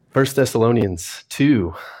First Thessalonians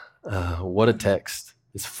 2, what a text.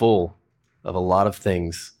 It's full of a lot of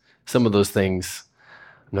things. Some of those things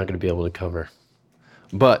I'm not going to be able to cover.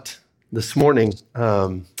 But this morning,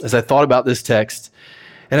 as I thought about this text,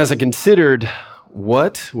 and as I considered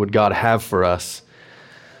what would God have for us,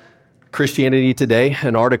 Christianity Today,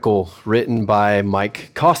 an article written by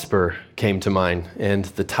Mike Cosper came to mind. And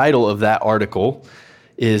the title of that article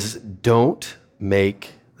is Don't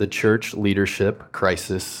Make the Church Leadership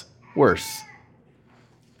Crisis Worse.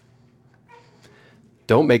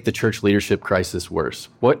 Don't make the church leadership crisis worse.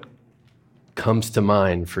 What comes to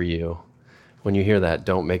mind for you when you hear that?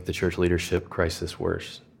 Don't make the church leadership crisis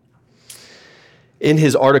worse. In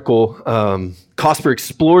his article, Cosper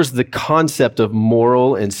explores the concept of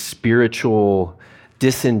moral and spiritual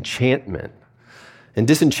disenchantment. And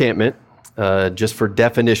disenchantment, just for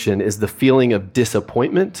definition, is the feeling of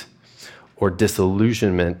disappointment or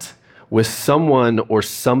disillusionment with someone or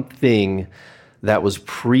something that was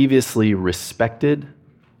previously respected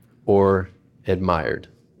or admired.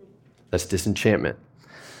 That's disenchantment.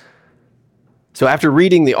 So after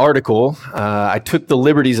reading the article, I took the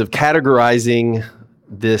liberties of categorizing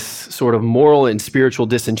this sort of moral and spiritual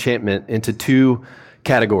disenchantment into two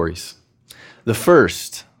categories. The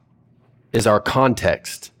first is our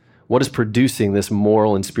context. What is producing this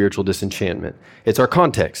moral and spiritual disenchantment? It's our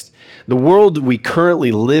context. The world we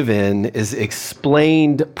currently live in is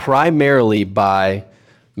explained primarily by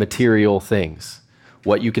material things,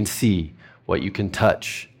 what you can see, what you can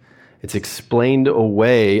touch. It's explained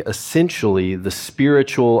away, essentially, the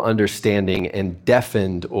spiritual understanding and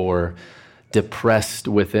deafened or depressed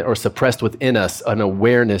within or suppressed within us an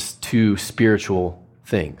awareness to spiritual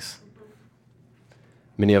things.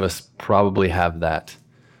 Many of us probably have that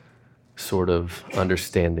sort of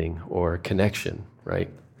understanding or connection, right?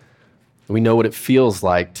 We know what it feels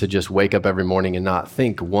like to just wake up every morning and not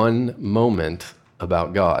think one moment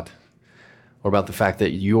about God or about the fact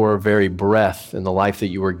that your very breath and the life that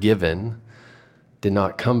you were given did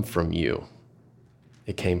not come from you.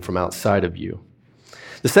 It came from outside of you.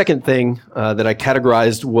 The second thing that I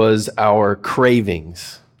categorized was our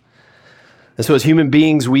cravings. And so as human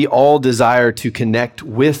beings, we all desire to connect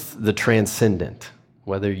with the transcendent,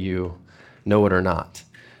 whether you know it or not.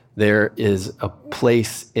 There is a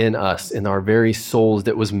place in us, in our very souls,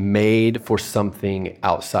 that was made for something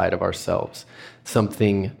outside of ourselves,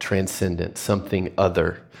 something transcendent, something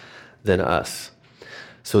other than us.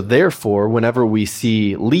 So therefore, whenever we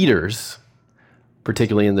see leaders,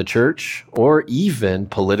 particularly in the church, or even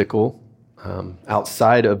political,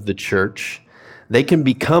 outside of the church, they can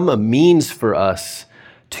become a means for us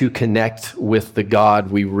to connect with the God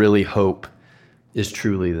we really hope is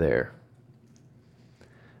truly there.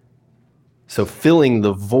 So filling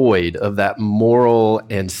the void of that moral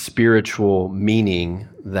and spiritual meaning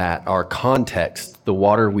that our context, the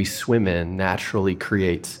water we swim in, naturally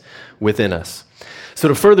creates within us. So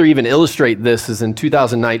to further even illustrate this, is in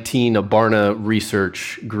 2019, a Barna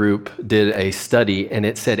research group did a study, and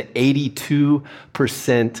it said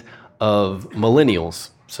 82% of millennials,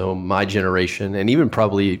 so my generation, and even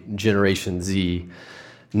probably Generation Z,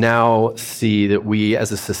 now see that we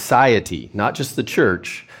as a society, not just the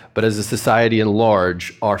church, but as a society in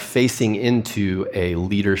large, are facing into a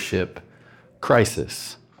leadership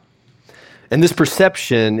crisis. And this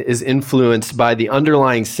perception is influenced by the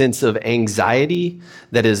underlying sense of anxiety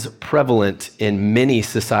that is prevalent in many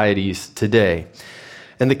societies today.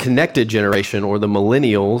 And the connected generation, or the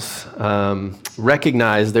millennials,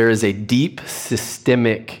 recognize there is a deep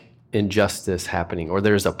systemic injustice happening, or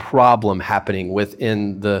there's a problem happening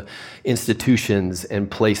within the institutions and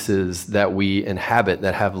places that we inhabit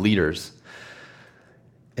that have leaders.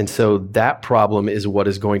 And so that problem is what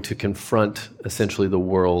is going to confront essentially the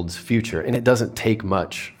world's future. And it doesn't take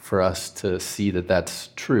much for us to see that that's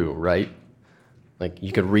true, right? Like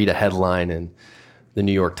you could read a headline in the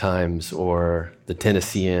New York Times or the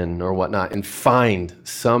Tennessean or whatnot and find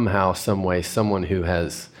somehow, some way, someone who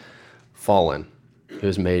has fallen, who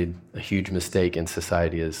has made a huge mistake, and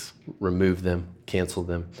society has removed them, canceled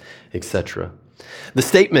them, etc. The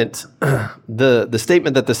statement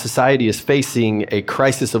that the society is facing a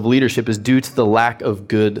crisis of leadership is due to the lack of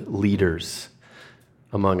good leaders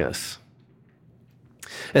among us.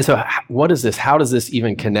 And so what is this? How does this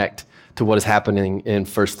even connect to what is happening in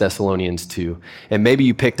 1 Thessalonians 2? And maybe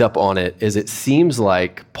you picked up on it, is it seems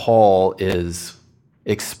like Paul is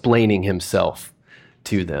explaining himself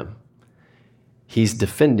to them. He's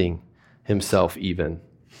defending himself even.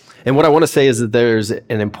 And what I want to say is that there's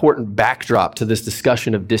an important backdrop to this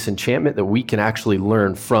discussion of disenchantment that we can actually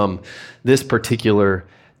learn from this particular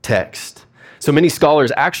text. So many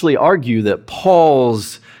scholars actually argue that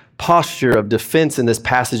Paul's posture of defense in this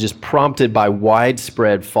passage is prompted by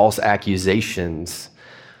widespread false accusations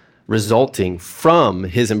resulting from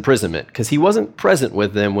his imprisonment, because he wasn't present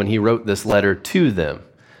with them when he wrote this letter to them.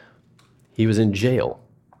 He was in jail.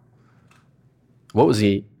 What was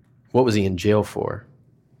he in jail for?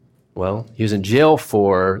 Well, he was in jail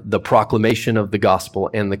for the proclamation of the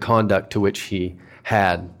gospel and the conduct to which he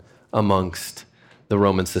had amongst the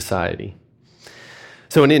Roman society.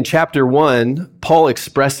 So in chapter 1, Paul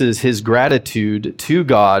expresses his gratitude to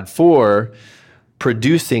God for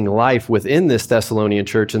producing life within this Thessalonian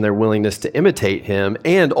church and their willingness to imitate him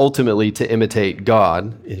and ultimately to imitate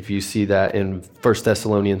God, if you see that in 1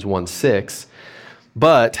 Thessalonians 1:6.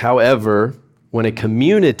 But, however, when a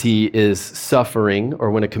community is suffering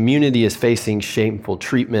or when a community is facing shameful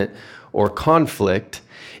treatment or conflict,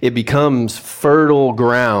 it becomes fertile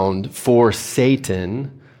ground for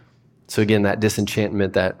Satan. So again, that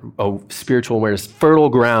disenchantment, that spiritual awareness, fertile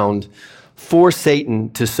ground for Satan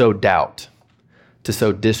to sow doubt, to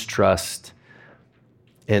sow distrust,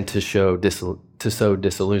 and to sow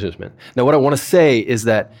disillusionment. Now, what I want to say is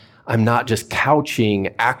that I'm not just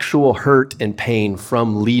couching actual hurt and pain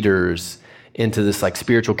from leaders into this like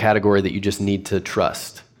spiritual category that you just need to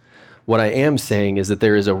trust. What I am saying is that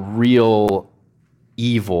there is a real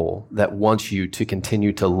evil that wants you to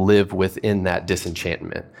continue to live within that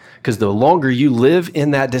disenchantment. Because the longer you live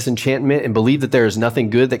in that disenchantment and believe that there is nothing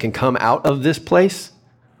good that can come out of this place,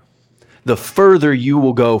 the further you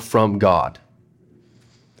will go from God.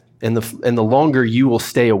 And the longer you will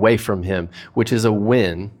stay away from him, which is a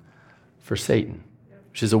win for Satan,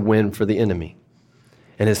 which is a win for the enemy.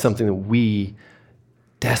 And it's something that we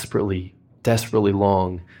desperately, desperately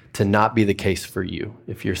long to not be the case for you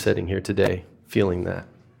if you're sitting here today feeling that.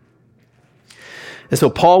 And so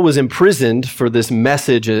Paul was imprisoned for this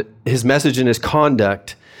message, his message and his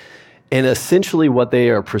conduct. And essentially what they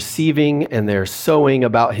are perceiving and they're sowing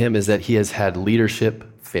about him is that he has had leadership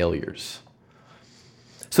failures.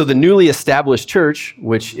 So the newly established church,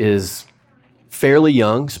 which is fairly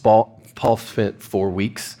young, Paul spent 4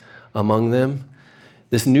 weeks among them.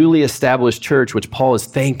 This newly established church, which Paul is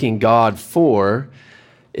thanking God for,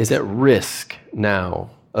 is at risk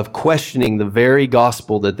now of questioning the very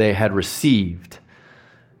gospel that they had received,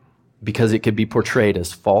 because it could be portrayed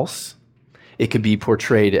as false. It could be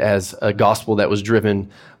portrayed as a gospel that was driven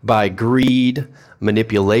by greed,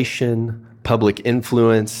 manipulation, public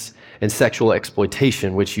influence, and sexual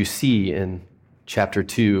exploitation, which you see in chapter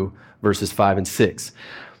 2, verses 5 and 6.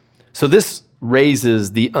 So this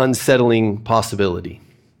raises the unsettling possibility.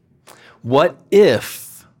 What if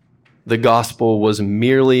the gospel was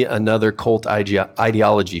merely another cult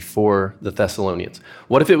ideology for the Thessalonians?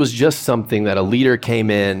 What if it was just something that a leader came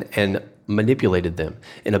in and manipulated them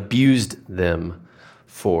and abused them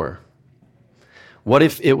for? What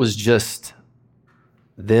if it was just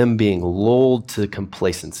them being lulled to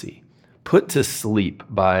complacency, put to sleep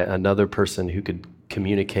by another person who could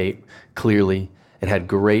communicate clearly and had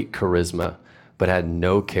great charisma, but had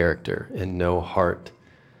no character and no heart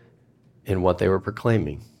in what they were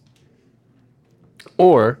proclaiming?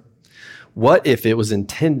 Or what if it was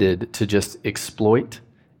intended to just exploit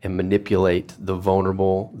and manipulate the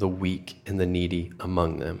vulnerable, the weak, and the needy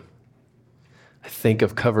among them? I think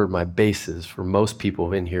I've covered my bases for most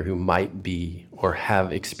people in here who might be or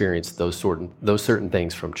have experienced those certain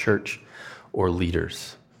things from church or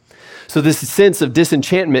leaders. So this sense of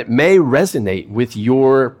disenchantment may resonate with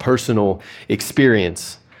your personal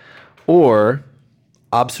experience or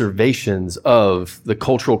observations of the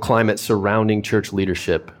cultural climate surrounding church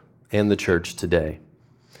leadership and the church today.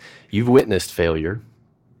 You've witnessed failure,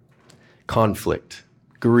 conflict,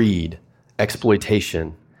 greed,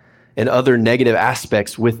 exploitation, and other negative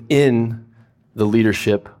aspects within the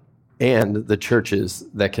leadership and the churches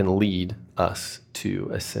that can lead us to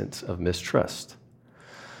a sense of mistrust.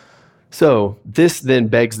 So this then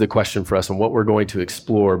begs the question for us and what we're going to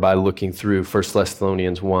explore by looking through 1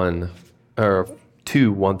 Thessalonians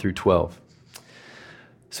 2, 1 through 12.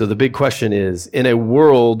 So the big question is, in a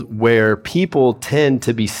world where people tend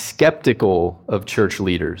to be skeptical of church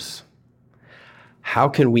leaders, how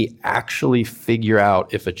can we actually figure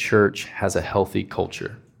out if a church has a healthy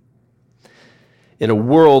culture? In a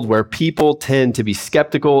world where people tend to be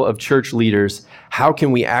skeptical of church leaders, how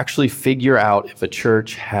can we actually figure out if a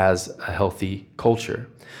church has a healthy culture?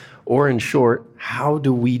 Or in short, how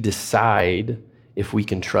do we decide if we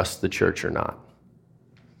can trust the church or not?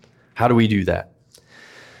 How do we do that?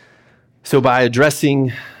 So by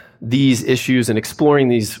addressing these issues and exploring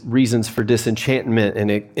these reasons for disenchantment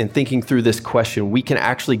and thinking through this question, we can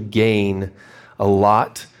actually gain a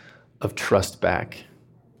lot of trust back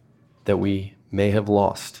that we may have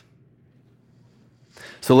lost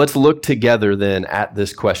So let's look together then at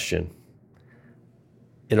this question.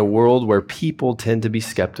 In a world where people tend to be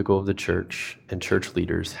skeptical of the church and church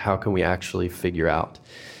leaders, how can we actually figure out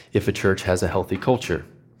if a church has a healthy culture?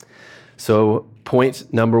 So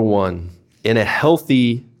point number one, in a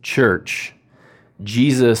healthy church,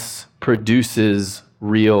 Jesus produces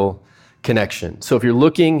real connection. So if you're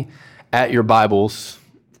looking at your Bibles,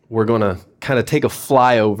 we're going to kind of take a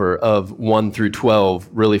flyover of 1 through 12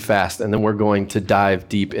 really fast, and then we're going to dive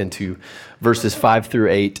deep into verses 5 through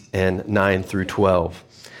 8 and 9 through 12.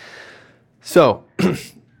 So,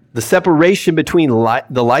 the separation between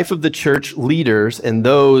the life of the church leaders and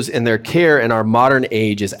those in their care in our modern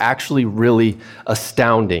age is actually really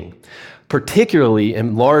astounding, particularly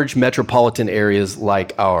in large metropolitan areas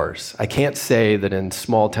like ours. I can't say that in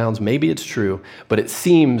small towns, maybe it's true, but it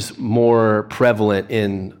seems more prevalent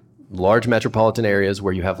in large metropolitan areas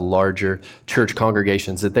where you have larger church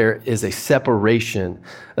congregations, that there is a separation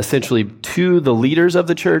essentially to the leaders of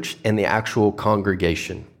the church and the actual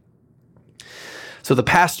congregation. So the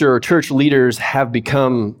pastor or church leaders have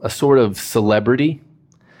become a sort of celebrity,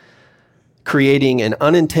 creating an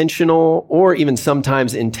unintentional or even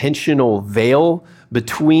sometimes intentional veil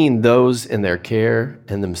between those in their care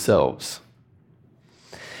and themselves.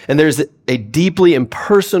 And there's a deeply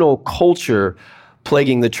impersonal culture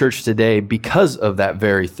plaguing the church today because of that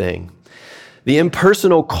very thing. The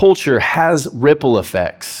impersonal culture has ripple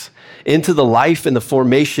effects into the life and the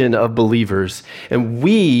formation of believers, and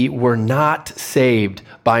we were not saved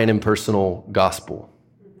by an impersonal gospel.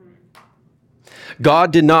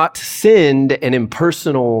 God did not send an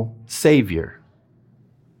impersonal Savior,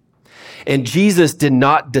 and Jesus did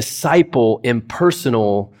not disciple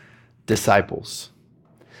impersonal disciples.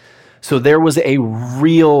 So there was a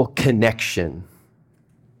real connection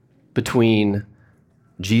between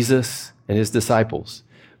Jesus and his disciples,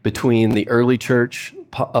 between the early church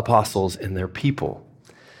apostles and their people,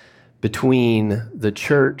 between the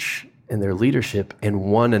church and their leadership and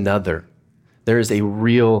one another. There is a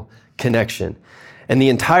real connection. And the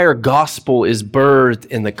entire gospel is birthed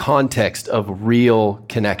in the context of real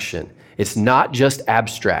connection. It's not just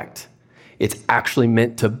abstract. It's actually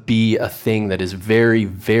meant to be a thing that is very,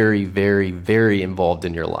 very, very, very involved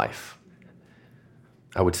in your life.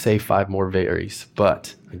 I would say 5 more varies,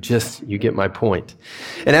 but you get my point.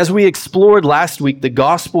 And as we explored last week, the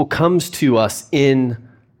gospel comes to us in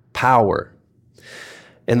power.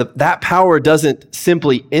 And that power doesn't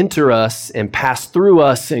simply enter us and pass through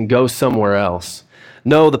us and go somewhere else.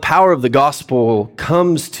 No, the power of the gospel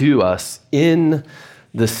comes to us in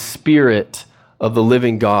the Spirit of the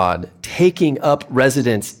living God, taking up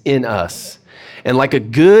residence in us. And like a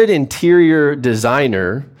good interior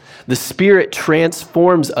designer, the Spirit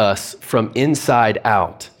transforms us from inside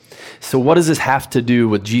out. So what does this have to do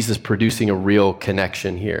with Jesus producing a real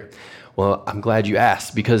connection here? Well, I'm glad you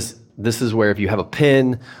asked, because this is where if you have a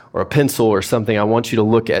pen or a pencil or something, I want you to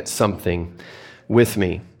look at something with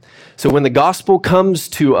me. So when the gospel comes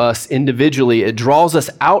to us individually, it draws us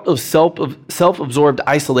out of self-absorbed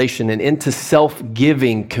isolation and into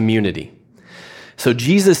self-giving community. So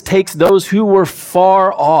Jesus takes those who were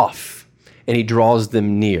far off and he draws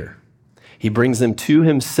them near. He brings them to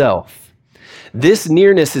himself. This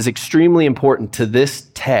nearness is extremely important to this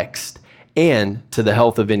text and to the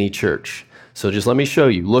health of any church. So just let me show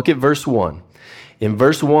you. Look at verse 1. In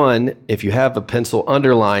verse 1, if you have a pencil,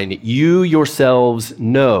 underline, you yourselves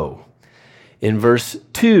know. In verse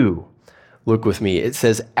 2, look with me. It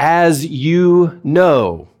says, as you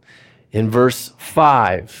know. In verse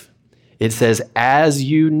 5, it says, as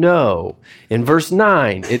you know. In verse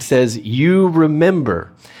 9, it says, you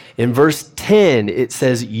remember. In verse 10, it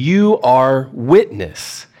says, you are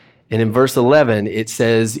witness. And in verse 11, it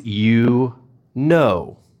says, you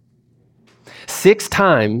know. 6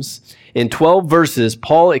 times in 12 verses,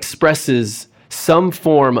 Paul expresses some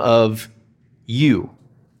form of you.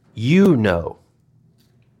 You know.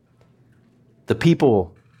 The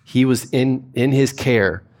people he was in his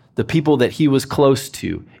care, the people that he was close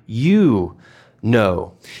to, you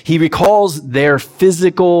know. He recalls their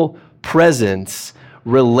physical presence,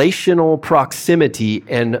 relational proximity,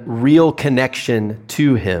 and real connection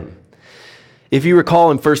to him. If you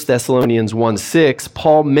recall in 1 Thessalonians 1:6,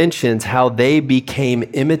 Paul mentions how they became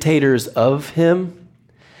imitators of him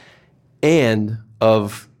and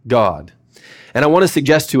of God. And I want to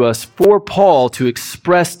suggest to us, for Paul to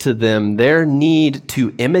express to them their need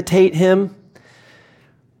to imitate him,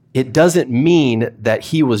 it doesn't mean that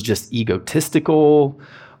he was just egotistical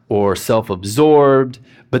or self-absorbed,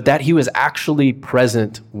 but that he was actually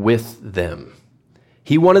present with them.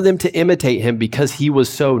 He wanted them to imitate him because he was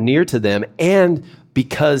so near to them and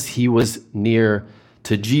because he was near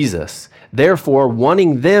to Jesus. Therefore,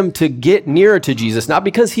 wanting them to get nearer to Jesus, not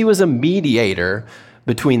because he was a mediator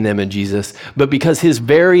between them and Jesus, but because his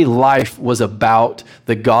very life was about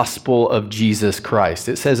the gospel of Jesus Christ.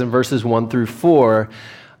 It says in verses 1-4,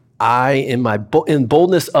 I, in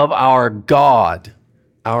boldness of our God,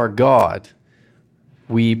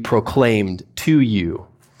 we proclaimed to you.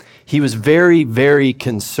 He was very, very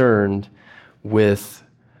concerned with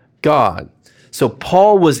God. So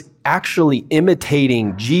Paul was actually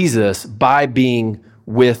imitating Jesus by being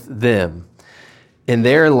with them. And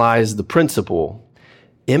therein lies the principle.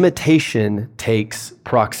 Imitation takes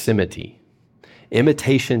proximity.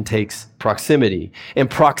 Imitation takes proximity. And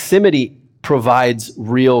proximity provides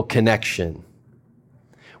real connection.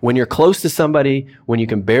 When you're close to somebody, when you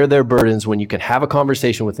can bear their burdens, when you can have a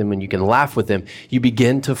conversation with them, when you can laugh with them, you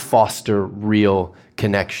begin to foster real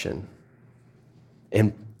connection.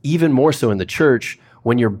 And even more so in the church,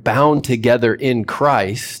 when you're bound together in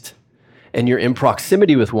Christ and you're in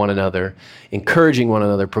proximity with one another, encouraging one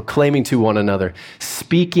another, proclaiming to one another,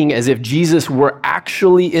 speaking as if Jesus were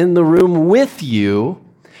actually in the room with you,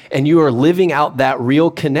 and you are living out that real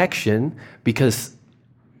connection, because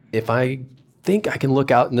if I think I can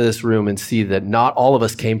look out into this room and see that not all of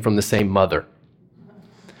us came from the same mother.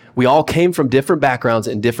 We all came from different backgrounds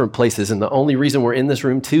and different places, and the only reason we're in this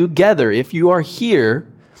room together, if you are here,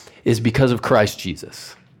 is because of Christ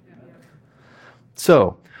Jesus.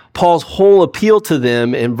 So, Paul's whole appeal to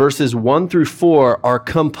them in verses 1-4 are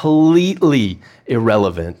completely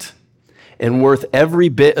irrelevant and worth every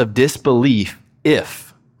bit of disbelief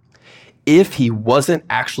if he wasn't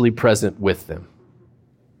actually present with them.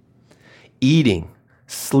 Eating,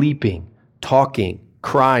 sleeping, talking,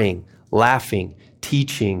 crying, laughing,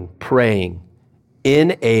 teaching, praying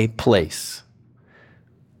in a place.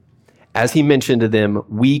 As he mentioned to them,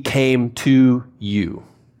 we came to you.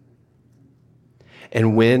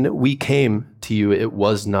 And when we came to you, it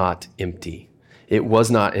was not empty. It was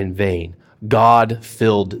not in vain. God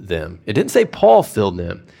filled them. It didn't say Paul filled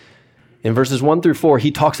them. In verses 1-4,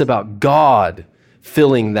 he talks about God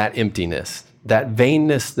filling that emptiness. That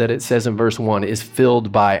vainness that it says in verse 1 is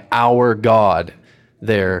filled by our God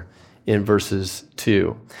there in verses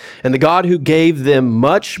 2. And the God who gave them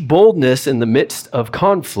much boldness in the midst of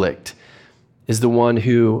conflict is the one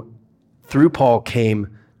who, through Paul,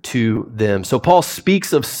 came to them. So Paul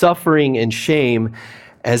speaks of suffering and shame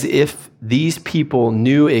as if these people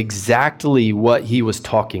knew exactly what he was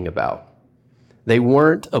talking about. They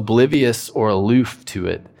weren't oblivious or aloof to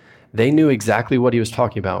it. They knew exactly what he was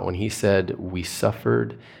talking about when he said, we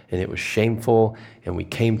suffered and it was shameful and we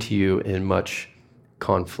came to you in much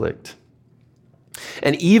conflict.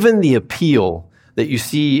 And even the appeal that you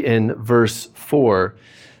see in verse 4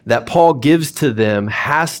 that Paul gives to them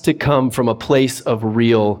has to come from a place of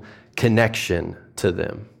real connection to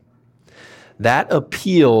them. That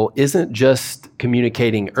appeal isn't just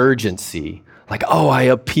communicating urgency, like, oh, I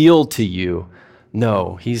appeal to you.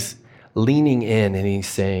 No, he's leaning in and he's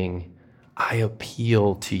saying, I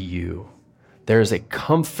appeal to you. There's a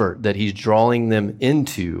comfort that he's drawing them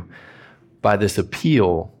into by this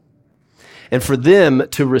appeal. And for them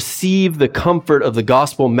to receive the comfort of the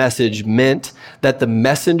gospel message meant that the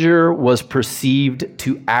messenger was perceived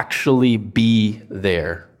to actually be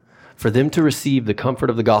there. For them to receive the comfort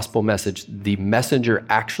of the gospel message, the messenger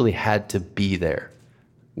actually had to be there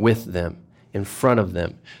with them, in front of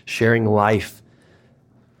them, sharing life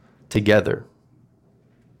together.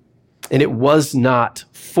 And it was not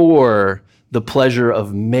for the pleasure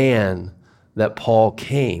of man that Paul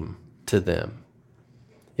came to them.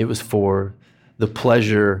 It was for the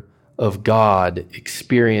pleasure of God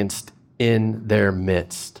experienced in their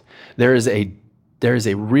midst. There is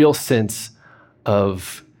a real sense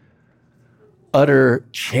of utter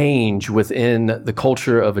change within the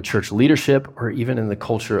culture of a church leadership, or even in the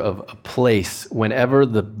culture of a place, whenever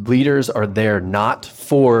the leaders are there not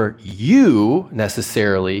for you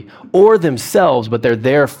necessarily or themselves, but they're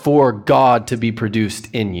there for God to be produced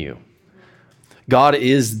in you. God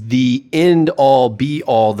is the end all, be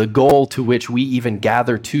all, the goal to which we even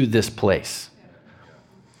gather to this place.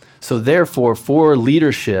 So therefore, for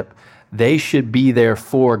leadership, they should be there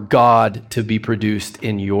for God to be produced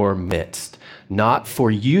in your midst, not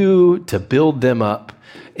for you to build them up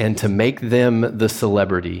and to make them the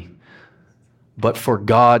celebrity, but for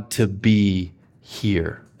God to be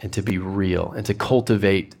here and to be real and to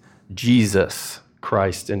cultivate Jesus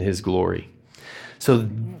Christ in his glory. So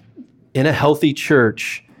in a healthy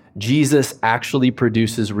church, Jesus actually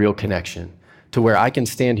produces real connection to where I can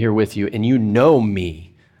stand here with you and you know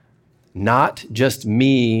me, not just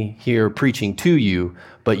me here preaching to you,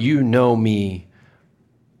 but you know me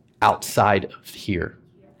outside of here.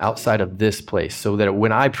 outside of this place, so that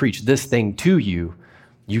when I preach this thing to you,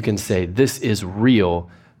 you can say, this is real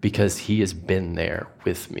because he has been there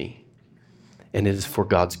with me. And it is for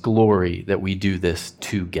God's glory that we do this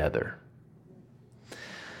together.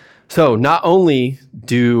 So not only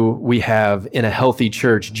do we have in a healthy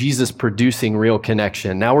church Jesus producing real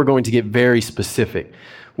connection, now we're going to get very specific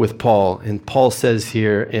with Paul. And Paul says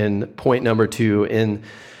here in point number 2, in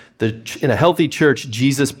a healthy church,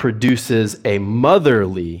 Jesus produces a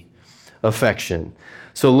motherly affection.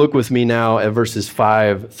 So look with me now at verses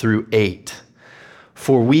 5 through 8.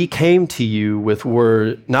 For we came to you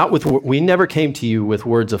we never came to you with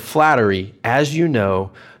words of flattery, as you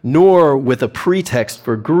know, nor with a pretext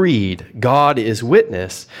for greed. God is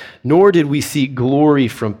witness. Nor did we seek glory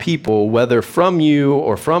from people, whether from you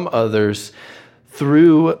or from others,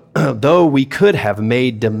 though we could have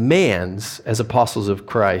made demands as apostles of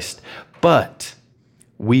Christ, but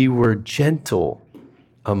we were gentle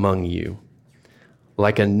among you,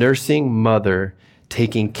 like a nursing mother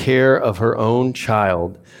taking care of her own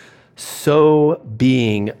child, so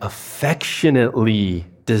being affectionately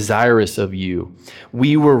desirous of you,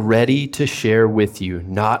 we were ready to share with you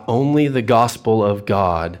not only the gospel of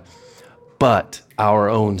God, but our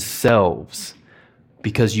own selves,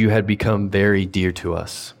 because you had become very dear to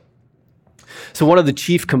us. So one of the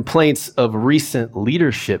chief complaints of recent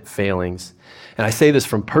leadership failings, and I say this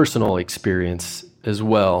from personal experience as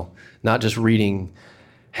well, not just reading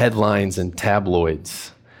headlines and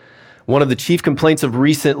tabloids. One of the chief complaints of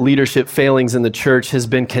recent leadership failings in the church has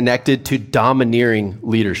been connected to domineering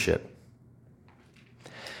leadership,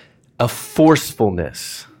 a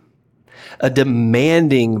forcefulness, a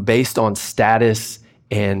demanding based on status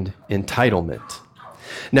and entitlement.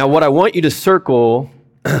 Now, what I want you to circle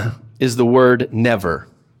is the word never.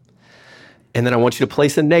 And then I want you to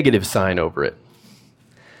place a negative sign over it.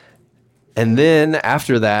 And then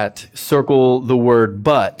after that, circle the word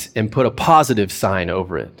but and put a positive sign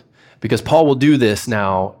over it. Because Paul will do this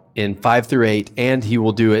now in 5 through 8, and he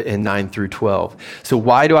will do it in 9 through 12. So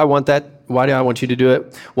why do I want that? Why do I want you to do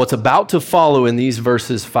it? What's about to follow in these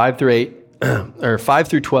verses 5 through 8, or 5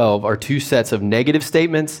 through 12 are two sets of negative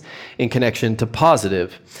statements in connection to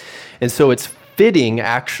positive. And so it's fitting,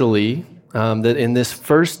 actually, that in this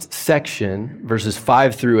first section, verses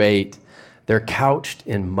 5 through 8, they're couched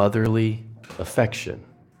in motherly affection.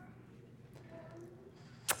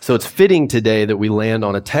 So it's fitting today that we land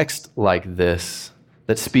on a text like this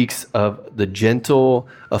that speaks of the gentle,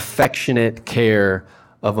 affectionate care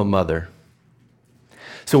of a mother.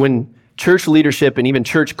 So when church leadership and even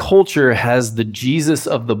church culture has the Jesus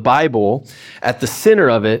of the Bible at the center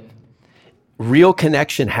of it, real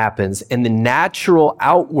connection happens, and the natural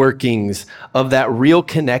outworkings of that real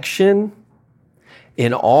connection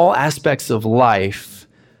in all aspects of life,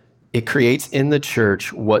 it creates in the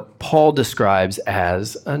church what Paul describes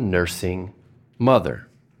as a nursing mother.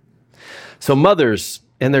 So mothers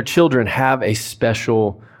and their children have a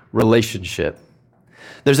special relationship.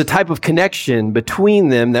 There's a type of connection between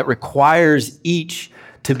them that requires each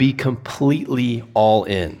to be completely all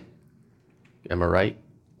in. Am I right?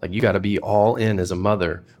 Like, you got to be all in as a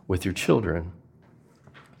mother with your children.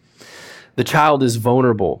 The child is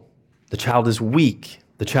vulnerable. The child is weak.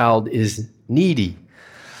 The child is needy.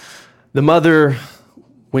 The mother,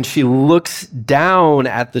 when she looks down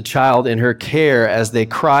at the child in her care as they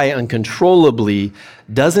cry uncontrollably,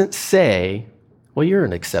 doesn't say, well, you're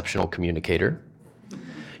an exceptional communicator.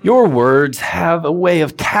 Your words have a way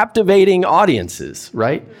of captivating audiences,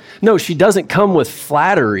 right? No, she doesn't come with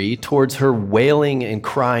flattery towards her wailing and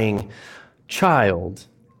crying child,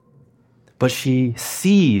 but she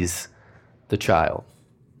sees the child.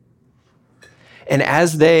 And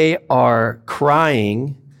as they are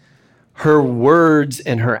crying, her words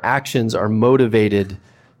and her actions are motivated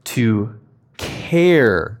to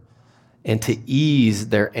care and to ease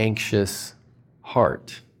their anxious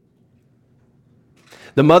heart.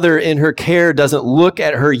 The mother in her care doesn't look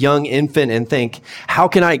at her young infant and think, how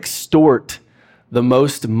can I extort the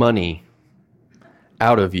most money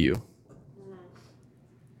out of you?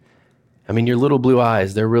 I mean, your little blue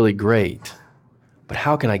eyes, they're really great, but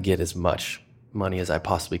how can I get as much money as I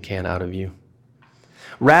possibly can out of you?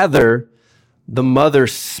 Rather, the mother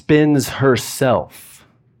spins herself.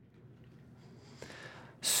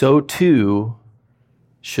 So too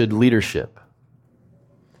should leadership.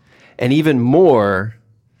 And even more,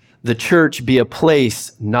 the church be a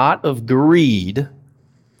place not of greed,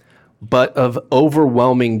 but of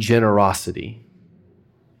overwhelming generosity.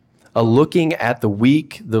 A looking at the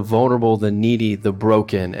weak, the vulnerable, the needy, the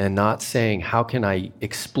broken, and not saying, how can I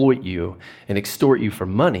exploit you and extort you for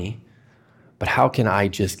money, but how can I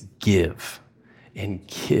just give and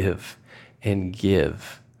give and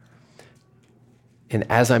give. And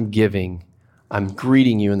as I'm giving, I'm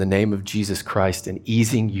greeting you in the name of Jesus Christ and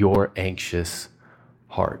easing your anxious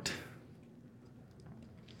heart.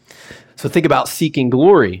 So think about seeking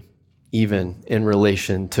glory, even in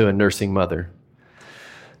relation to a nursing mother.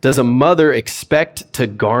 Does a mother expect to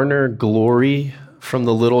garner glory from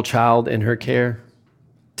the little child in her care?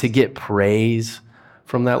 To get praise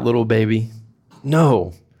from that little baby?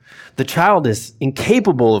 No. The child is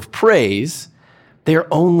incapable of praise.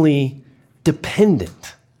 They're only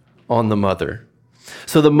dependent on the mother.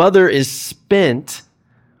 So the mother is spent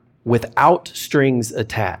without strings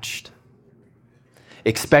attached,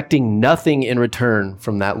 expecting nothing in return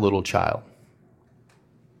from that little child.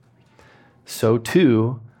 So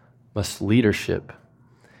too must leadership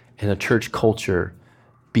in a church culture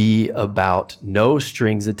be about no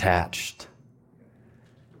strings attached.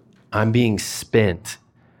 I'm being spent,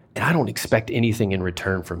 and I don't expect anything in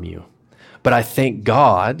return from you. But I thank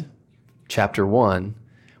God, chapter 1,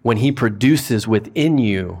 when he produces within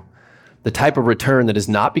you the type of return that is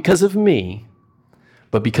not because of me,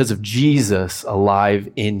 but because of Jesus alive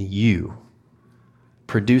in you,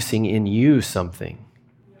 producing in you something.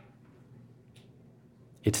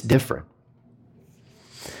 It's different.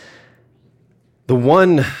 The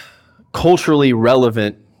one culturally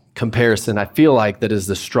relevant comparison I feel like that is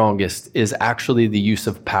the strongest is actually the use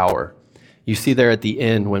of power. You see there at the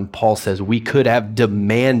end when Paul says, we could have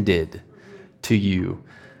demanded to you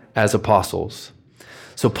as apostles.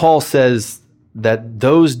 So Paul says that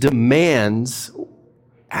those demands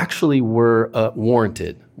actually were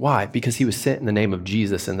warranted. Why? Because he was sent in the name of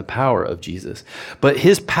Jesus and the power of Jesus. But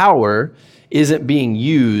his power isn't being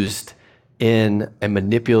used in a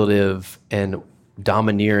manipulative and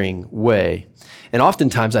domineering way. And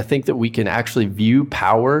oftentimes I think that we can actually view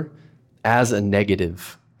power as a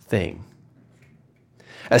negative thing,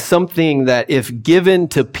 as something that if given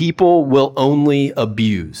to people will only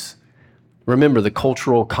abuse. Remember, the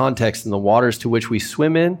cultural context and the waters to which we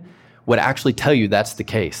swim in would actually tell you that's the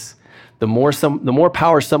case. The more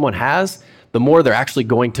power someone has, the more they're actually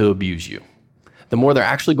going to abuse you. The more they're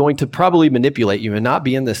actually going to probably manipulate you and not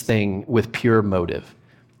be in this thing with pure motive.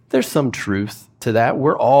 There's some truth to that.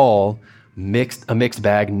 We're all a mixed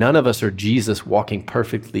bag. None of us are Jesus walking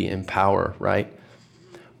perfectly in power, right?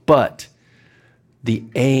 But the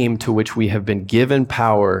aim to which we have been given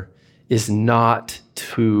power is not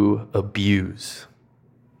to abuse.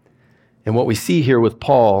 And what we see here with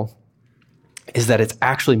Paul is that it's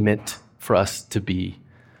actually meant for us to be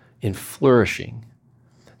in flourishing.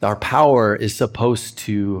 Our power is supposed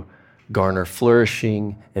to garner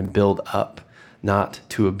flourishing and build up, not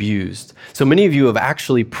to abuse. So many of you have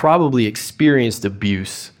actually probably experienced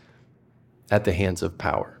abuse at the hands of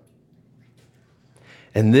power.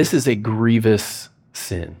 And this is a grievous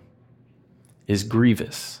sin. Is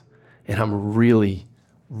grievous. And I'm really,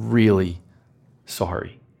 really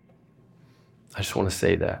sorry. I just want to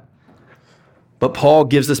say that. But Paul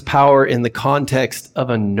gives us power in the context of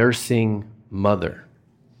a nursing mother,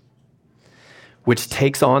 which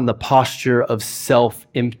takes on the posture of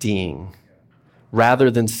self-emptying rather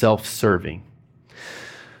than self-serving.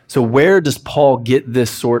 So where does Paul get this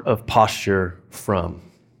sort of posture from?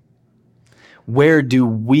 Where do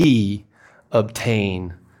we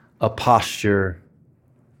obtain a posture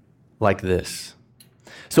like this?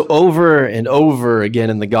 So over and over again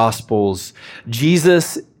in the Gospels,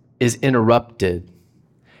 Jesus is interrupted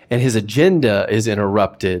and his agenda is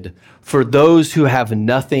interrupted for those who have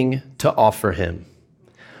nothing to offer him,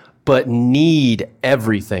 but need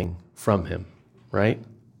everything from him, right?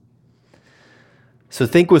 So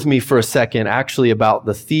think with me for a second actually about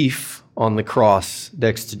the thief on the cross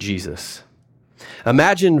next to Jesus.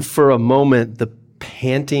 Imagine for a moment the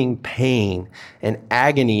panting pain and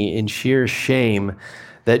agony and sheer shame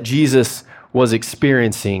that Jesus was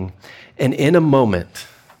experiencing. And in a moment,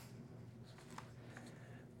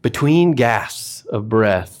 between gasps of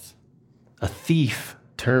breath, a thief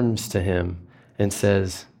turns to him and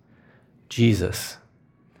says, Jesus,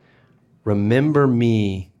 remember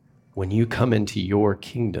me when you come into your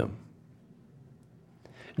kingdom.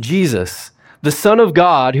 Jesus, the Son of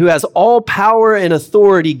God, who has all power and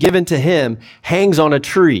authority given to him, hangs on a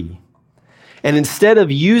tree. And instead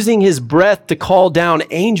of using his breath to call down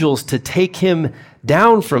angels to take him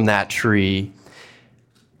down from that tree,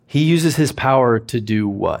 he uses his power to do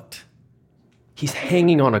what? He's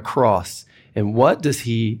hanging on a cross. And what does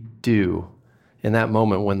he do in that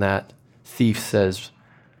moment when that thief says,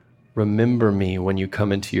 remember me when you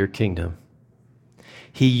come into your kingdom?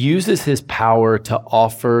 He uses his power to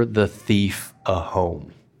offer the thief a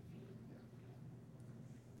home.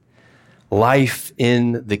 life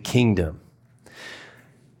in the kingdom.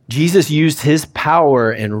 Jesus used his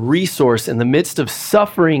power and resource in the midst of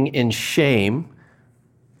suffering and shame.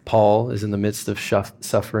 Paul is in the midst of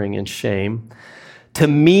suffering and shame to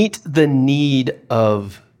meet the need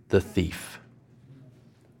of the thief.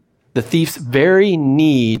 The thief's very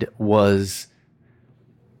need was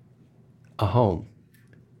a home,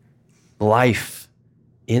 life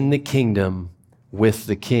in the kingdom with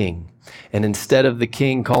the king. And instead of the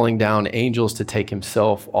king calling down angels to take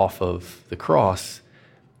himself off of the cross,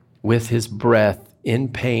 with his breath in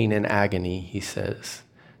pain and agony, he says,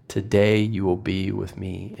 "Today you will be with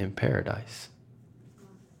me in paradise."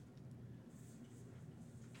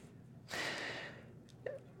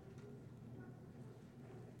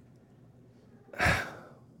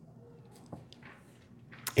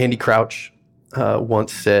 Andy Crouch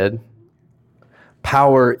once said,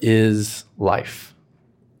 "Power is life,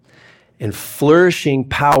 and flourishing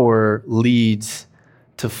power leads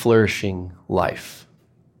to flourishing life."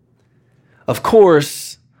 Of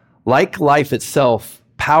course, like life itself,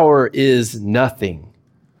 power is nothing,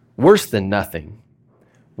 worse than nothing,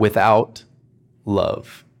 without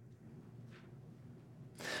love.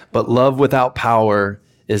 But love without power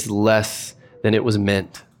is less than it was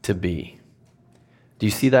meant to be. Do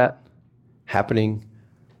you see that happening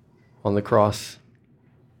on the cross?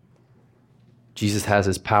 Jesus has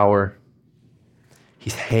his power.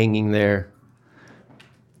 He's hanging there.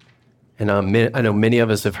 And I know many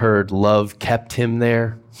of us have heard love kept him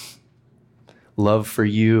there. Love for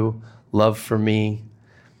you, love for me.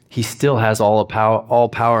 He still has all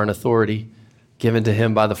power and authority given to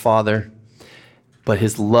him by the Father. But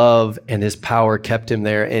his love and his power kept him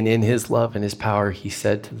there. And in his love and his power, he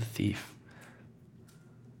said to the thief,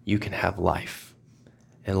 "You can have life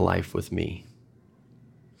and life with me."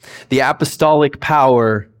 The apostolic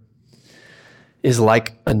power is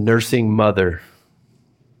like a nursing mother.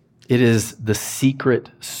 It is the secret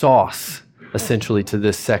sauce, essentially, to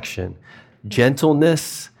this section.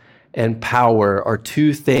 Gentleness and power are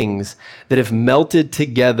two things that, if melted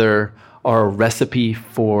together, are a recipe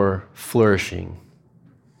for flourishing.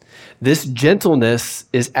 This gentleness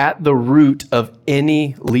is at the root of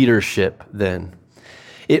any leadership, then.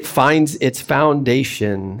 It finds its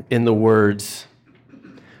foundation in the words,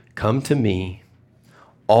 "Come to me,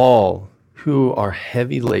 all who are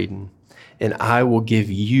heavy laden, and I will give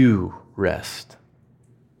you rest."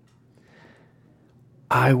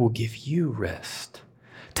 I will give you rest.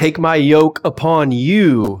 Take my yoke upon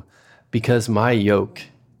you, because my yoke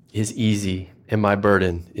is easy and my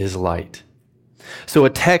burden is light. So a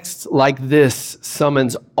text like this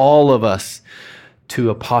summons all of us to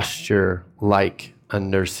a posture like a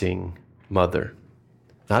nursing mother.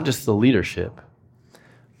 Not just the leadership,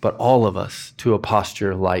 but all of us to a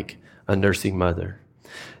posture like a nursing mother.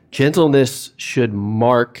 Gentleness should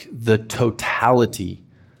mark the totality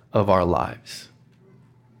of our lives.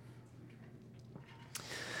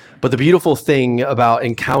 But the beautiful thing about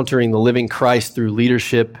encountering the living Christ through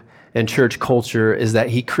leadership and church culture is that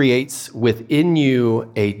he creates within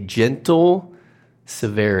you a gentle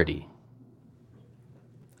severity.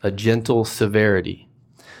 A gentle severity.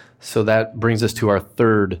 So that brings us to our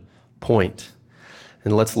third point.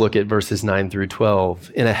 And let's look at verses 9 through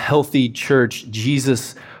 12. In a healthy church,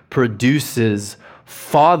 Jesus produces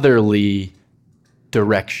fatherly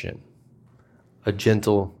direction, a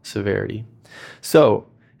gentle severity. So,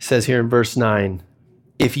 it says here in verse 9,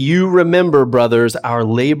 "If you remember, brothers, our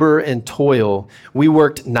labor and toil, we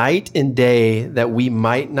worked night and day that we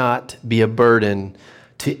might not be a burden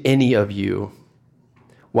to any of you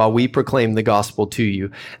while we proclaim the gospel to you."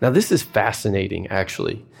 Now, this is fascinating,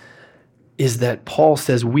 actually, is that Paul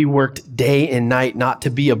says we worked day and night not to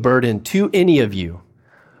be a burden to any of you,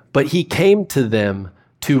 but he came to them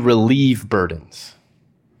to relieve burdens.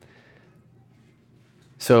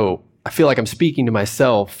 So I feel like I'm speaking to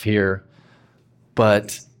myself here,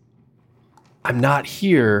 but I'm not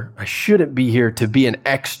here, I shouldn't be here to be an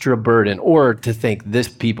extra burden or to think this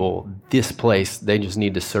people, this place, they just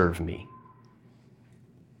need to serve me.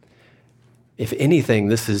 If anything,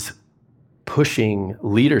 this is pushing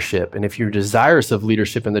leadership, and if you're desirous of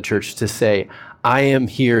leadership in the church, to say, I am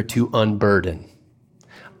here to unburden.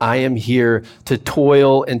 I am here to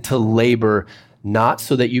toil and to labor, not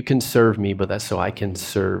so that you can serve me, but that so I can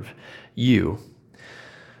serve you.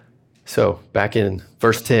 So back in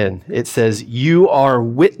verse 10, it says, "You are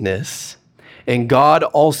witness, and God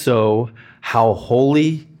also, how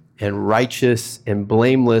holy and righteous and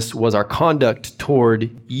blameless was our conduct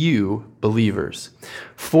toward you, believers.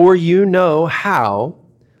 For you know how,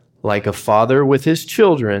 like a father with his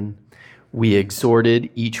children, we exhorted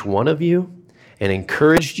each one of you and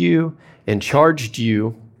encouraged you and charged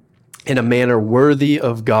you in a manner worthy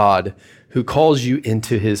of God, who calls you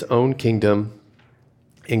into his own kingdom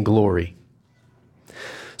and glory.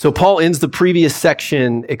 So Paul ends the previous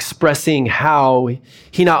section expressing how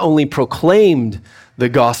he not only proclaimed the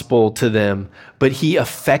gospel to them, but he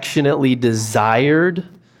affectionately desired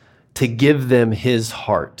to give them his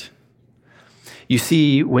heart. You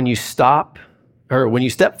see, when you step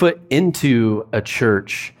foot into a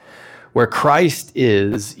church where Christ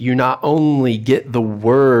is, you not only get the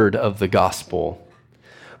word of the gospel,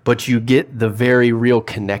 but you get the very real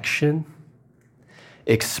connection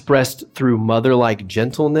expressed through mother-like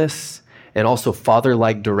gentleness and also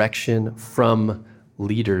father-like direction from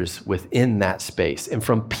leaders within that space and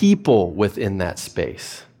from people within that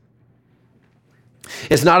space.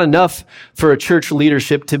 It's not enough for a church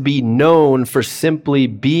leadership to be known for simply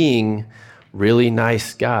being really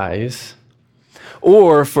nice guys,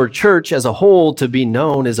 or for church as a whole to be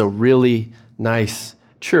known as a really nice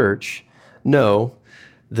church. No,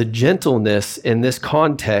 the gentleness in this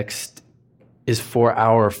context is for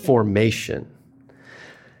our formation.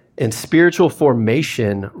 And spiritual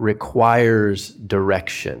formation requires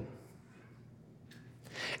direction.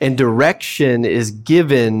 And direction is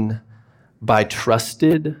given by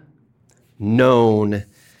trusted, known,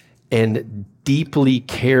 and deeply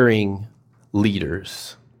caring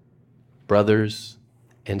leaders, brothers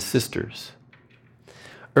and sisters.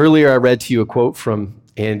 Earlier, I read to you a quote from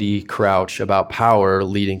Andy Crouch about power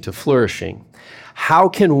leading to flourishing. How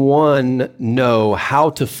can one know how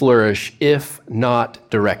to flourish if not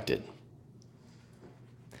directed?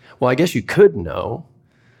 Well, I guess you could know.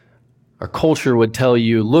 Our culture would tell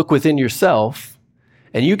you, look within yourself,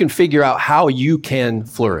 and you can figure out how you can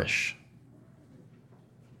flourish.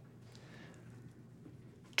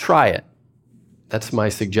 Try it. That's my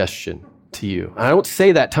suggestion to you. I don't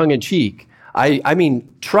say that tongue in cheek. I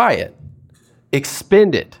mean, try it.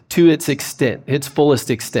 Expend it to its extent, its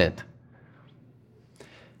fullest extent.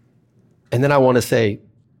 And then I want to say,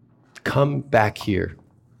 come back here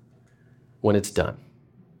when it's done.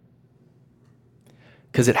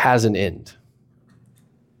 Because it has an end.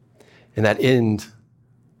 And that end,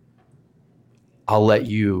 I'll let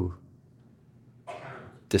you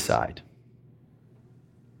decide.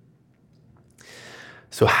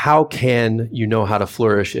 So how can you know how to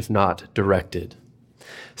flourish if not directed?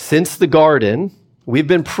 Since the garden, we've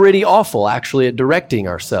been pretty awful actually at directing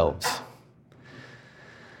ourselves.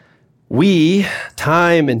 We,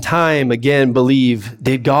 time and time again, believe,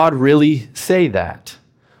 did God really say that?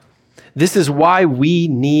 This is why we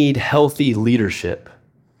need healthy leadership.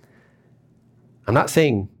 I'm not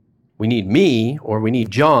saying we need me or we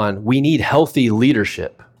need John. We need healthy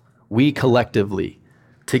leadership. We collectively,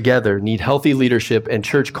 together, need healthy leadership and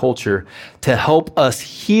church culture to help us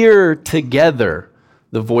hear together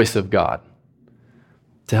the voice of God.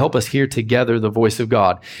 To help us hear together the voice of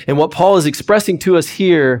God. And what Paul is expressing to us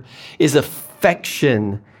here is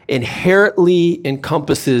affection inherently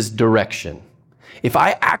encompasses direction. If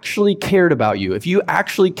I actually cared about you, if you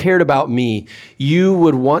actually cared about me, you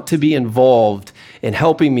would want to be involved in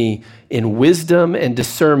helping me in wisdom and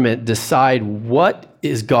discernment decide what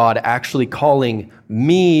is God actually calling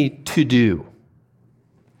me to do.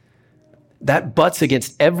 That butts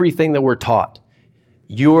against everything that we're taught.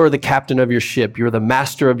 You're the captain of your ship. You're the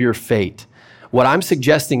master of your fate. What I'm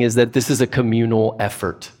suggesting is that this is a communal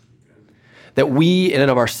effort. That we in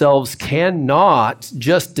and of ourselves cannot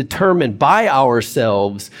just determine by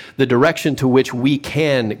ourselves the direction to which we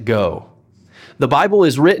can go. The Bible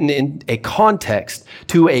is written in a context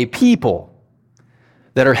to a people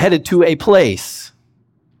that are headed to a place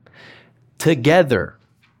together.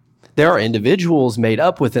 There are individuals made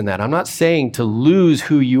up within that. I'm not saying to lose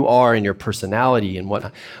who you are and your personality and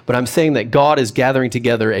whatnot, but I'm saying that God is gathering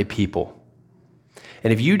together a people.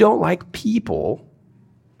 And if you don't like people,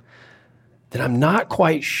 then I'm not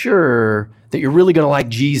quite sure that you're really going to like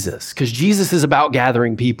Jesus, because Jesus is about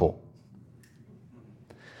gathering people.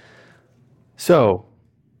 So,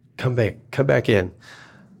 come back in.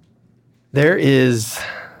 There's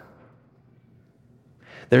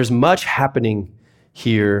much happening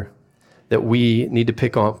here that we need to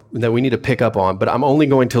pick up on, but I'm only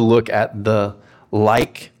going to look at the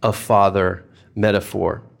like a father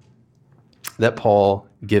metaphor that Paul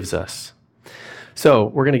gives us. So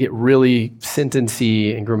we're going to get really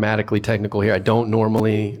sentencey and grammatically technical here. I don't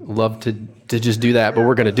normally love to just do that, but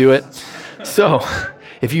we're going to do it. So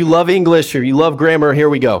if you love English or you love grammar, here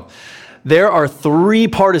we go. There are three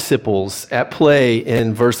participles at play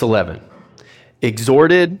in verse 11.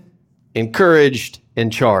 Exhorted, encouraged,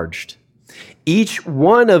 and charged. Each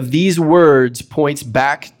one of these words points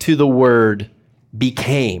back to the word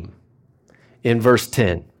became. in verse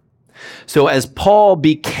 10. So as Paul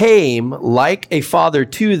became like a father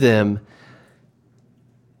to them,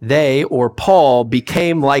 Paul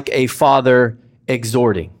became like a father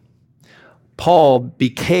exhorting. Paul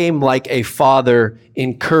became like a father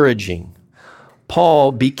encouraging.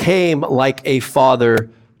 Paul became like a father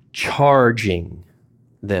charging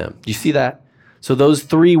them. Do you see that? So those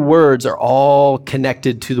three words are all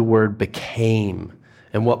connected to the word became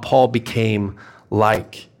and what Paul became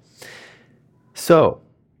like. So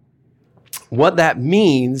what that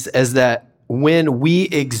means is that when we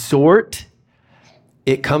exhort,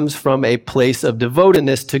 it comes from a place of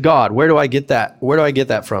devotedness to God. Where do I get that? Where do I get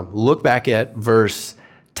that from? Look back at verse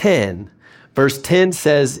 10. Verse 10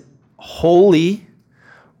 says, holy,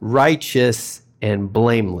 righteous, and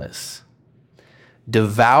blameless.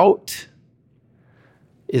 Devout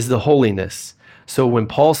is the holiness. So when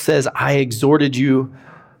Paul says, I exhorted you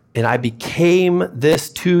and I became this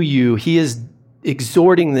to you, he is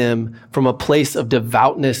exhorting them from a place of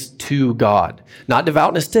devoutness to God. Not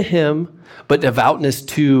devoutness to him, but devoutness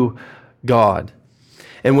to God.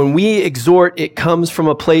 And when we exhort, it comes from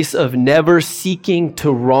a place of never seeking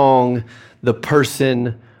to wrong the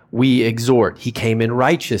person we exhort. He came in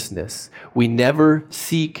righteousness. We never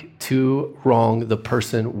seek to wrong the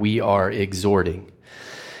person we are exhorting.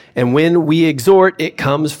 And when we exhort, it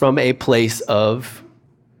comes from a place of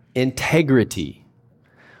integrity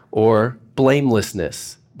or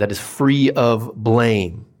blamelessness that is free of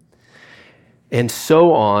blame. And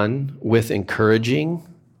so on with encouraging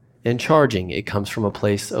and charging. It comes from a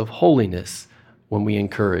place of holiness when we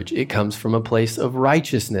encourage. It comes from a place of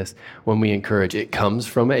righteousness when we encourage. It comes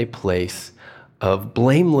from a place of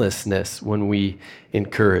blamelessness when we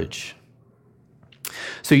encourage.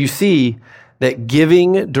 So you see that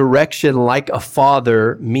giving direction like a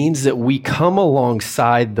father means that we come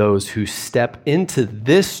alongside those who step into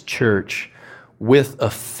this church with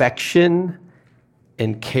affection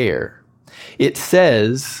and care. It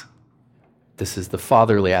says, this is the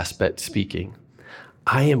fatherly aspect speaking,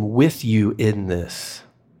 I am with you in this.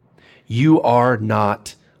 You are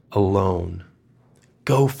not alone.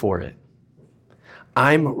 Go for it.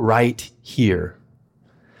 I'm right here.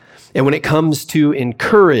 And when it comes to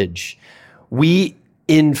encourage, we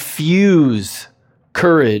infuse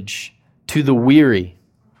courage to the weary,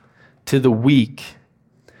 to the weak,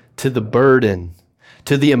 to the burden,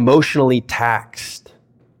 to the emotionally taxed,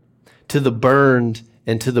 to the burned,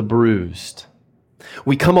 and to the bruised.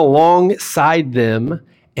 We come alongside them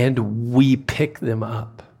and we pick them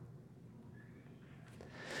up.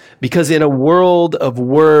 Because in a world of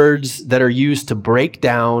words that are used to break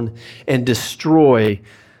down and destroy,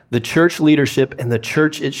 the church leadership and the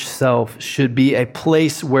church itself should be a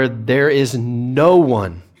place where there is no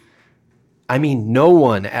one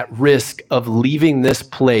at risk of leaving this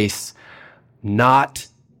place not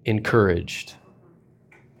encouraged.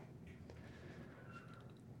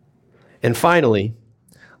 And finally,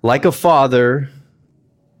 like a father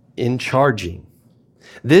in charging,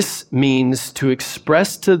 this means to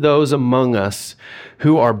express to those among us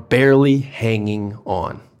who are barely hanging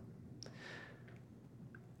on.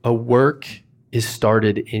 A work is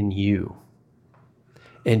started in you,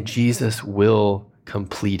 and Jesus will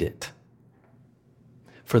complete it.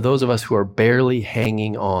 For those of us who are barely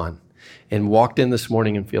hanging on and walked in this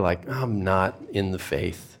morning and feel like, I'm not in the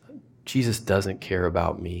faith, Jesus doesn't care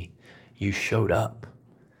about me. You showed up.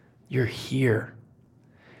 You're here.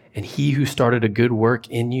 And he who started a good work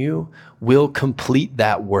in you will complete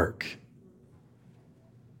that work.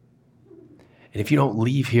 And if you don't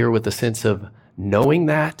leave here with a sense of knowing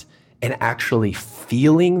that and actually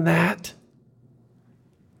feeling that,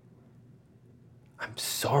 I'm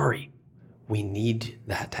sorry. We need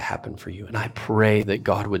that to happen for you. And I pray that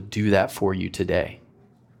God would do that for you today,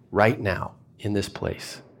 right now, in this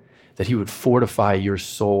place. That he would fortify your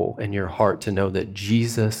soul and your heart to know that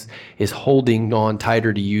Jesus is holding on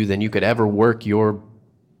tighter to you than you could ever work your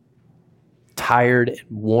tired and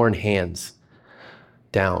worn hands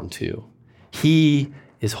down to. He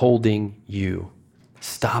is holding you.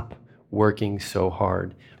 Stop working so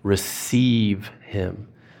hard. Receive him.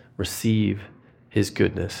 Receive his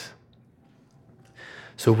goodness.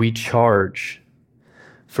 So we charge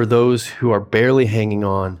for those who are barely hanging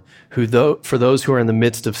on, for those who are in the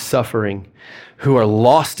midst of suffering, who are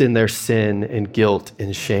lost in their sin and guilt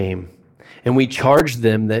and shame. And we charge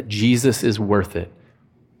them that Jesus is worth it.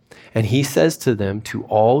 And he says to them, to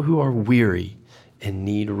all who are weary and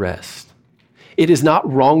need rest. It is not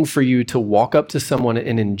wrong for you to walk up to someone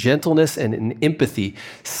and in gentleness and in empathy,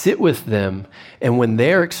 sit with them. And when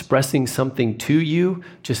they're expressing something to you,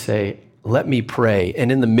 just say, let me pray.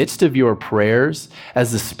 And in the midst of your prayers,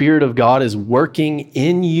 as the Spirit of God is working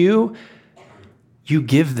in you, you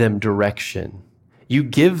give them direction. You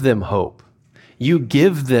give them hope. You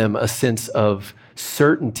give them a sense of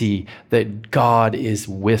certainty that God is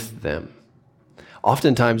with them.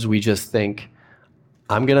 Oftentimes we just think,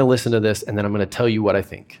 I'm going to listen to this and then I'm going to tell you what I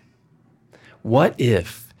think. What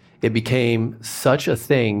if it became such a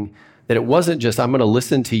thing that it wasn't just, I'm going to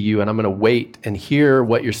listen to you and I'm going to wait and hear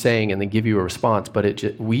what you're saying and then give you a response,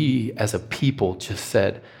 but we as a people just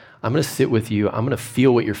said, I'm going to sit with you, I'm going to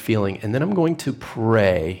feel what you're feeling, and then I'm going to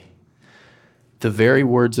pray the very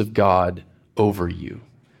words of God over you,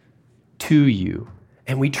 to you.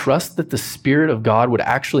 And we trust that the Spirit of God would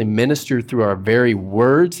actually minister through our very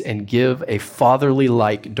words and give a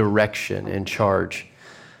fatherly-like direction and charge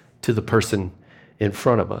to the person in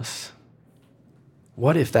front of us.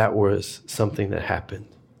 What if that was something that happened?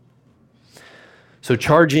 So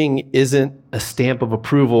charging isn't a stamp of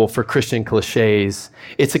approval for Christian cliches.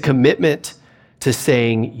 It's a commitment to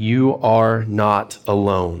saying, you are not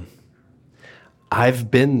alone.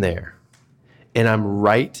 I've been there, and I'm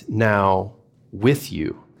right now with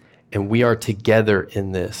you, and we are together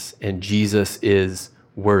in this, and Jesus is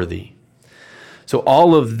worthy. So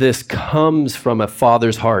all of this comes from a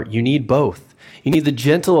father's heart. You need both. You need the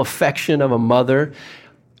gentle affection of a mother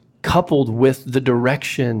coupled with the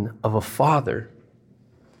direction of a father.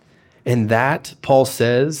 And that, Paul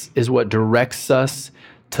says, is what directs us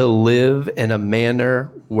to live in a manner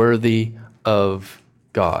worthy of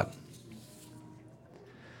God.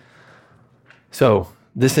 So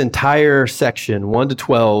this entire section, 1 to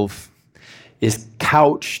 12, is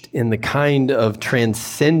couched in the kind of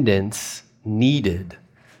transcendence needed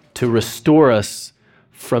to restore us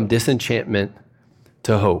from disenchantment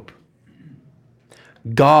to hope.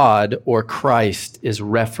 God or Christ is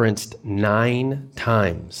referenced 9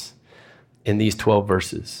 times in these 12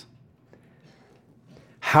 verses.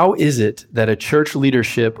 How is it that a church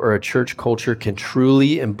leadership or a church culture can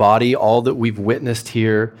truly embody all that we've witnessed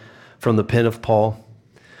here from the pen of Paul?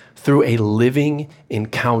 Through a living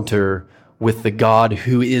encounter with the God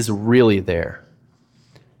who is really there.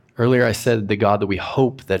 Earlier I said the God that we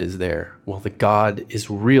hope that is there. Well, the God is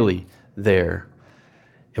really there.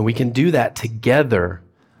 And we can do that together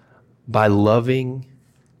by loving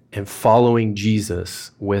and following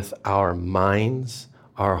Jesus with our minds,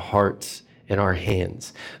 our hearts, and our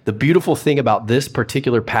hands. The beautiful thing about this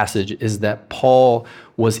particular passage is that Paul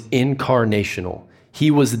was incarnational.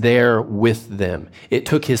 He was there with them. It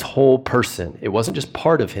took his whole person. It wasn't just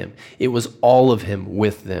part of him. It was all of him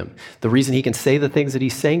with them. The reason he can say the things that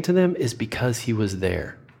he's saying to them is because he was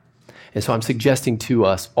there. And so I'm suggesting to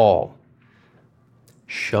us all,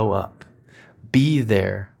 show up, be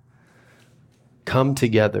there, come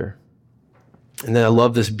together. And then I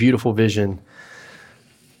love this beautiful vision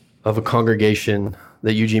of a congregation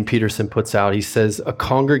that Eugene Peterson puts out. He says, a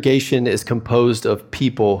congregation is composed of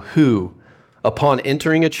people who, upon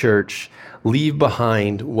entering a church, leave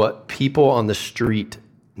behind what people on the street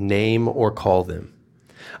name or call them.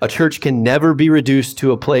 A church can never be reduced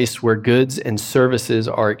to a place where goods and services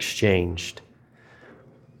are exchanged.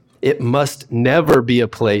 It must never be a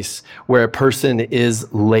place where a person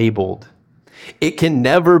is labeled. It can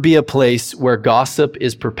never be a place where gossip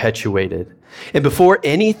is perpetuated. And before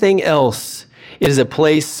anything else, it is a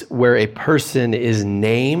place where a person is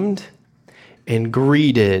named and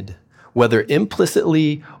greeted, whether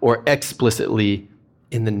implicitly or explicitly,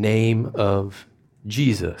 in the name of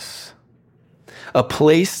Jesus. A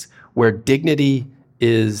place where dignity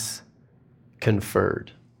is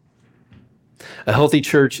conferred. A healthy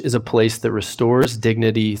church is a place that restores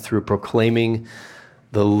dignity through proclaiming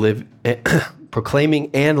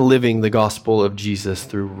and living the gospel of Jesus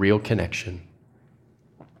through real connection,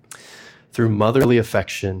 through motherly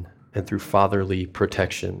affection, and through fatherly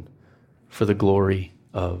protection for the glory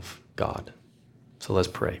of God. So let's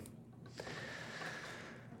pray.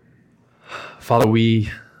 Father,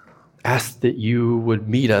 we ask that you would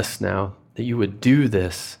meet us now, that you would do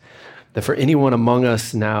this, that for anyone among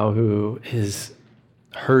us now who is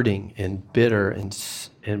hurting and bitter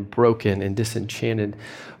and broken and disenchanted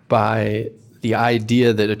by the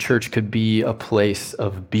idea that a church could be a place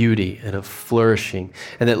of beauty and of flourishing,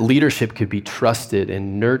 and that leadership could be trusted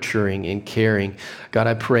and nurturing and caring, God,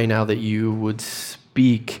 I pray now that you would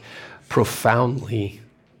speak profoundly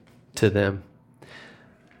to them,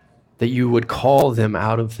 that you would call them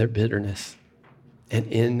out of their bitterness and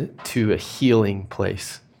into a healing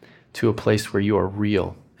place, to a place where you are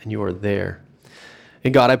real and you are there.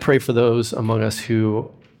 And God, I pray for those among us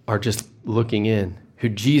who are just looking in, who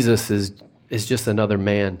Jesus is just another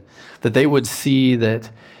man, that they would see that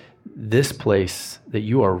this place that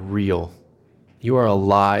you are real, you are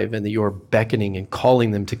alive, and that you are beckoning and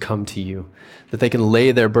calling them to come to you, that they can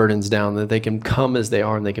lay their burdens down, that they can come as they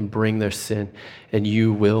are, and they can bring their sin, and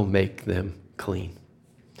you will make them clean.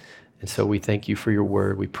 And so we thank you for your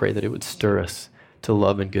word. We pray that it would stir us to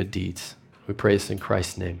love and good deeds. We pray this in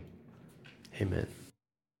Christ's name. Amen.